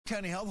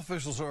County health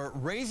officials are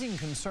raising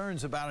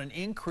concerns about an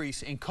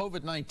increase in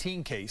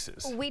COVID-19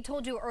 cases. We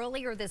told you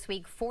earlier this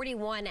week,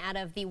 41 out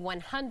of the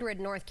 100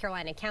 North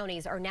Carolina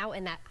counties are now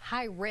in that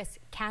high-risk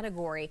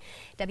category.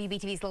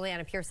 WBTV's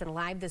Liliana Pearson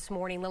live this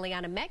morning.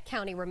 Liliana, Meck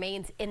County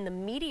remains in the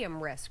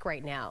medium risk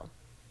right now.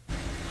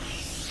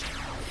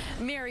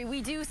 Mary, we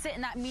do sit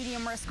in that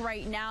medium risk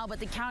right now, but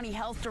the county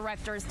health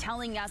director is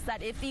telling us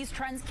that if these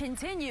trends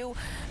continue,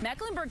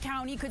 Mecklenburg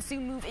County could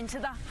soon move into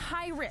the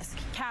high risk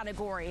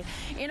category.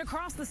 And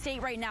across the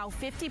state right now,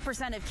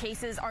 50% of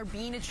cases are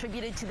being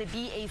attributed to the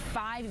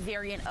BA.5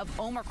 variant of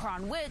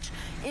Omicron, which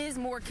is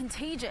more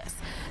contagious.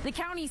 The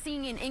county is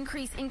seeing an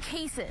increase in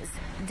cases,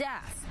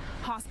 deaths,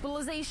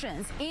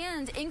 hospitalizations,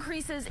 and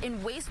increases in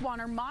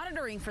wastewater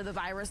monitoring for the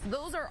virus.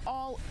 Those are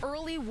all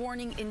early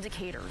warning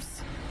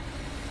indicators.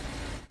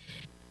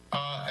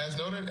 As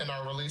noted in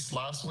our release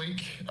last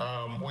week,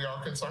 we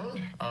are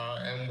concerned,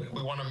 and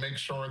we want to make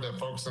sure that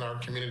folks in our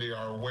community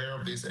are aware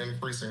of these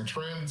increasing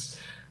trends,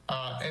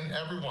 and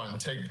everyone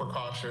take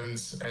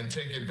precautions and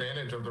take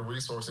advantage of the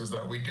resources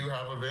that we do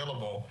have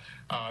available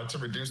to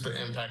reduce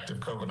the impact of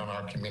COVID on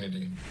our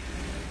community.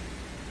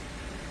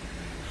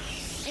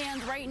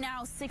 And right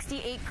now,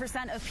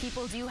 68% of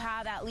people do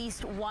have at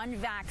least one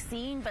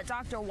vaccine. But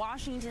Dr.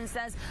 Washington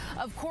says,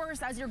 of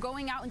course, as you're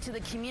going out into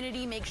the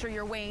community, make sure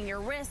you're weighing your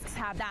risks,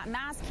 have that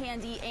mask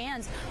handy,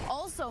 and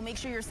also make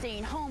sure you're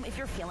staying home if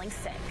you're feeling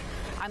sick.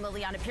 I'm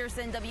Liliana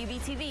Pearson,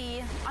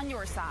 WBTV, on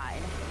your side.